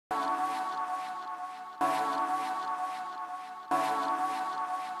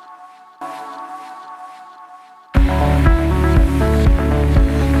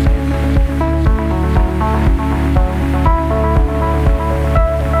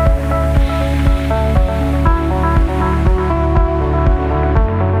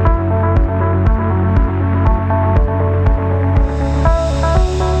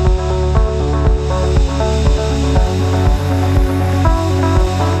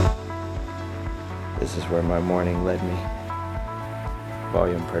This is where my morning led me.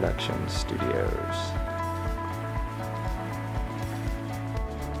 Volume Production Studios.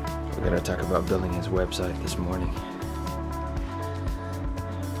 We're gonna talk about building his website this morning.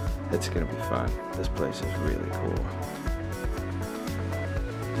 It's gonna be fun. This place is really cool.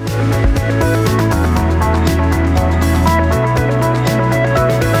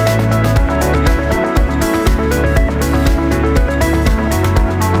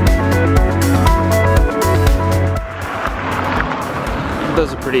 That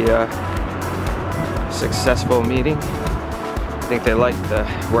was a pretty successful meeting. I think they liked the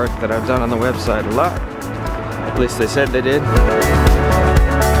work that I've done on the website a lot. At least they said they did.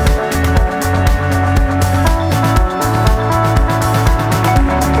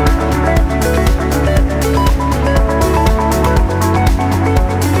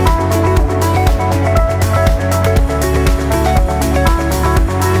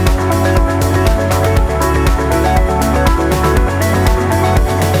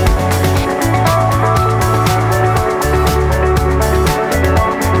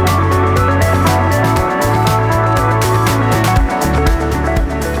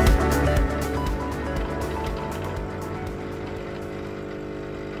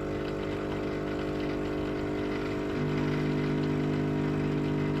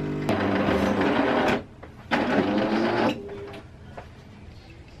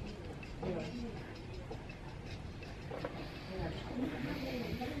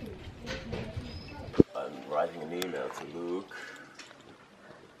 Writing an email to Luke.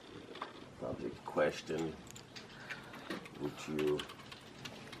 Probably question, would you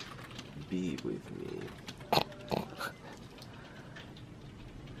be with me?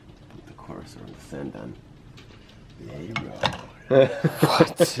 Put the cursor on the send and there you go.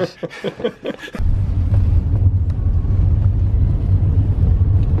 What?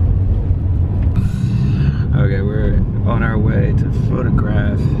 Okay, we're on our way to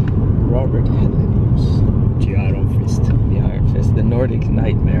photograph Robert Helenius. The Iron Fist. The Iron Fist, the Nordic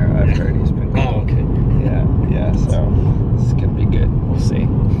Nightmare, I've heard he's been called. Oh, okay. Yeah, so it's gonna be good. We'll see.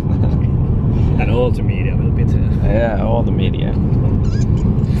 And all the media will be there. Yeah, all the media.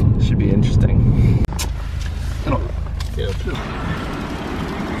 Should be interesting. Hello.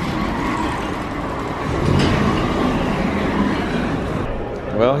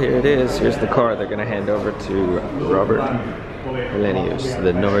 Well, here it is. Here's the car they're gonna hand over to Robert Helenius,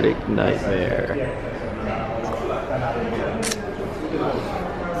 the Nordic Nightmare.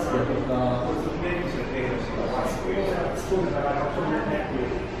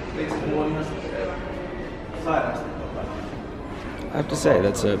 I have to say,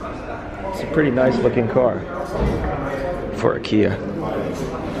 it's a pretty nice looking car for a Kia.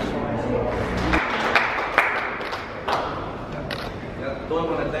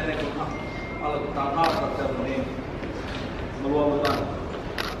 Toivon, että ennen kuin aloitetaan haastattelu, niin me luovutaan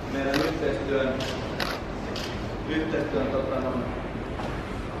meidän yhteistyön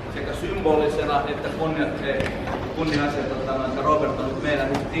sekä symbolisena että kunniaisena, että Robert on nyt meidän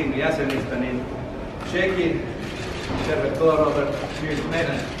tiimin jäsenistä, niin Shekin, tervetuloa Robert,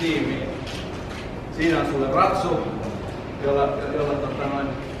 meidän tiimiin. Siinä on sulle ratsu, jolla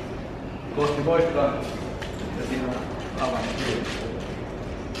kohti voittaa, ja siinä on avain.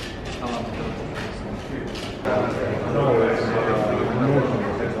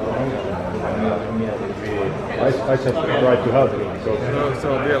 I just tried to help him because se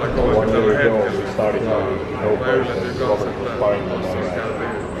on vielä one year ago we hetkellä. started having GoPros and Robert was buying them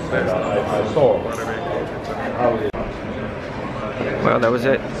and I saw how it. Well, that was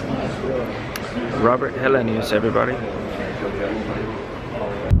it. Robert Helenius, everybody.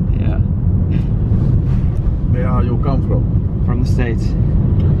 Yeah. Where are you come from? From the States.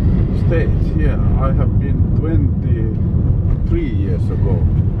 States, yeah. I have been 23 years ago.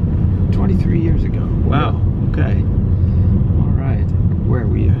 23 years ago. Wow. Okay. All right. Where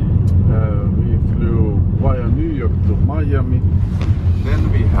were you? We flew via New York to Miami.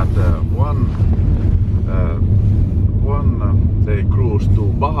 Then we had one day cruise to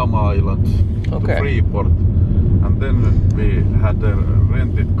Bahama Islands, Okay. to Freeport, and then we had a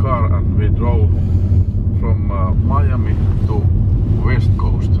rented car and we drove from Miami to West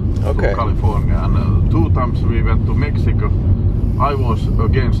Coast, Okay. to California, and 2 times we went to Mexico. I was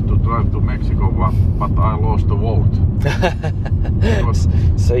against to drive to Mexico, but I lost the vote.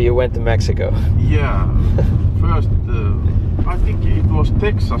 So you went to Mexico? Yeah, first I think it was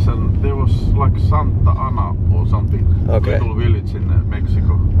Texas and there was like Santa Ana or something, Okay. little village in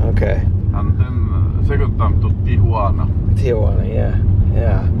Mexico. Okay. And then second time to Tijuana. Tijuana, yeah.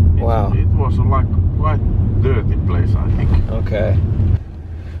 Yeah. Wow. It was like quite dirty place, I think. Okay.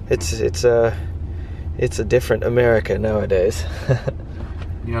 It's It's a different America nowadays.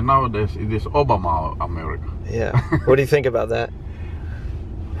 Yeah, nowadays it is Obama America. Yeah. What do you think about that?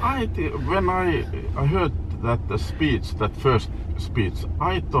 When I heard that the speech, that first speech,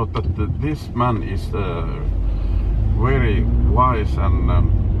 I thought that this man is very wise and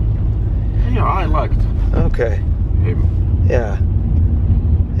yeah, I liked him. Yeah.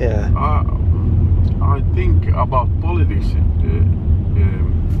 Yeah. I think about politics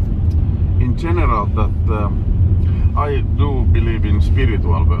in general that I do believe in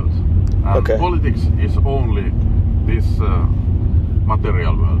spiritual world. And politics is only this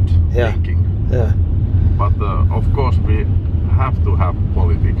material world thinking. Yeah. But of course we have to have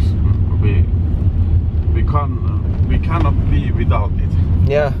politics. We cannot be without it.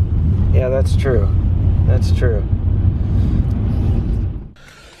 Yeah. Yeah, that's true. That's true.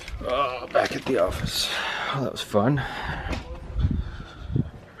 Oh, back at the office. Oh, that was fun.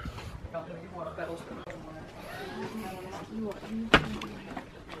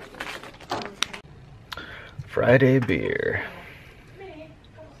 Friday beer.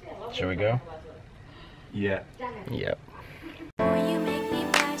 Shall we go? Yeah. Yep.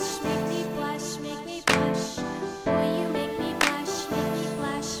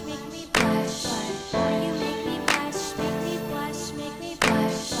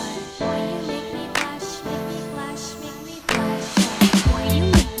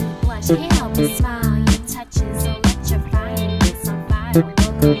 Can't help but smile, your touch is electrifying. It's on fire, we'll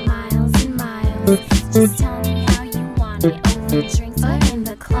go miles and miles. Just tell me how you want it. Over drinks or in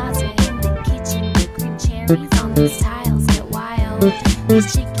the closet, in the kitchen, with green cherries on these tiles. Get wild. These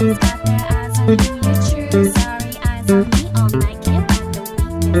chickens got their eyes on you, you're true. Sorry, eyes on me all night. Can't find the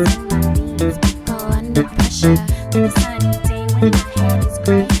weakness in my knees. Go under pressure. On a sunny day when my head is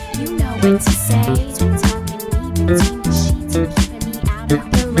gray, you know what to say. Talking me between the sheets and keeping me out of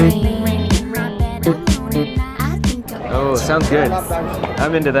the rain. Oh, sounds good.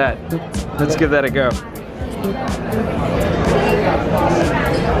 I'm into that. Let's give that a go.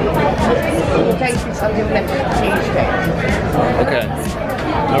 Okay.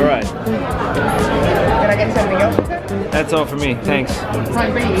 All right. Can I get something else? That's all for me. Thanks.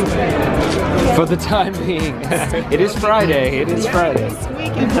 Time being. For the time being. It is Friday. It is Friday.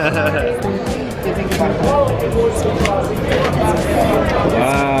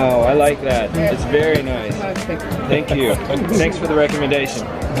 Wow, I like that. It's very nice. Thank you. Thanks for the recommendation.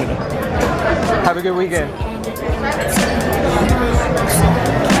 Have a good weekend.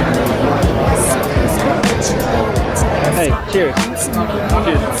 Hey, cheers.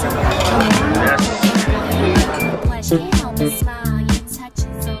 Cheers.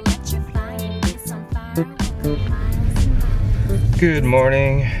 Good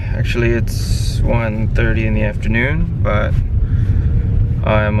morning. Actually, it's 1:30 in the afternoon, but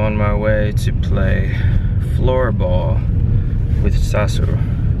I am on my way to play floorball with Sasu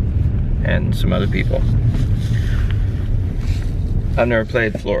and some other people. I've never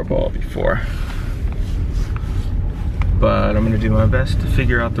played floorball before, but I'm gonna do my best to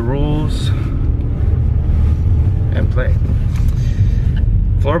figure out the rules and play.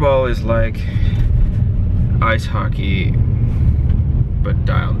 Floorball is like ice hockey, but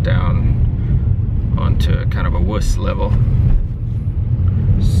dialed down onto kind of a wuss level.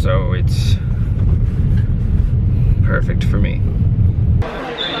 So it's perfect for me.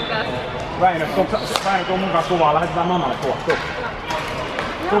 Väinö, tuu mun kanssa kuvaa, lähetetään mamalle kuva.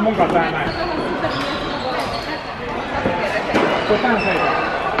 Tuu mun kanssa näin. Tuu tähän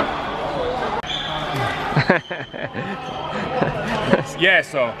seisaan. Yeah,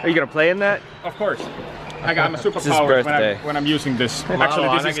 so. Are you gonna play in that? Of course. I'm a superpower when I'm using this. Actually,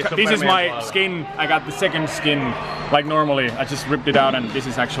 this is my skin. I got the second skin. Like normally, I just ripped it out, and this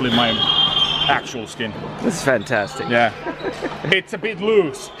is actually my actual skin. This is fantastic. Yeah. It's a bit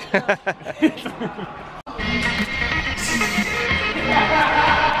loose.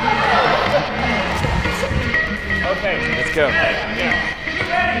 Okay, let's go. Yeah.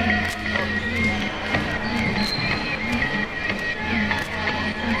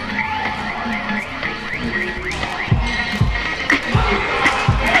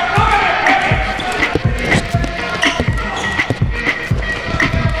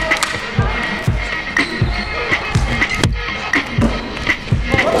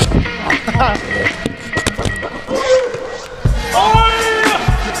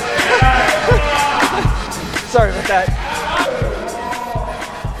 Sorry about that.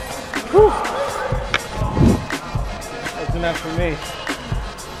 Whew. That's enough for me.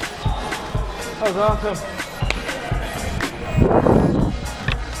 That was awesome.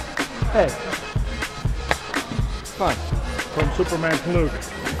 Hey. Fun. From Superman to Luke.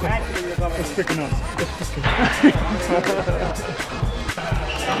 Just picking us. Just picking.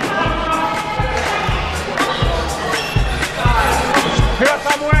 Hyvä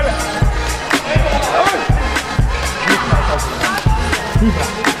Samuel!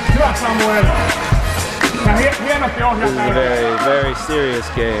 Hyvä Samuel! Hienosti ohjaa. This is a very, very serious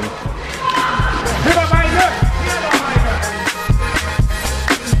game. Hyvä Väinö!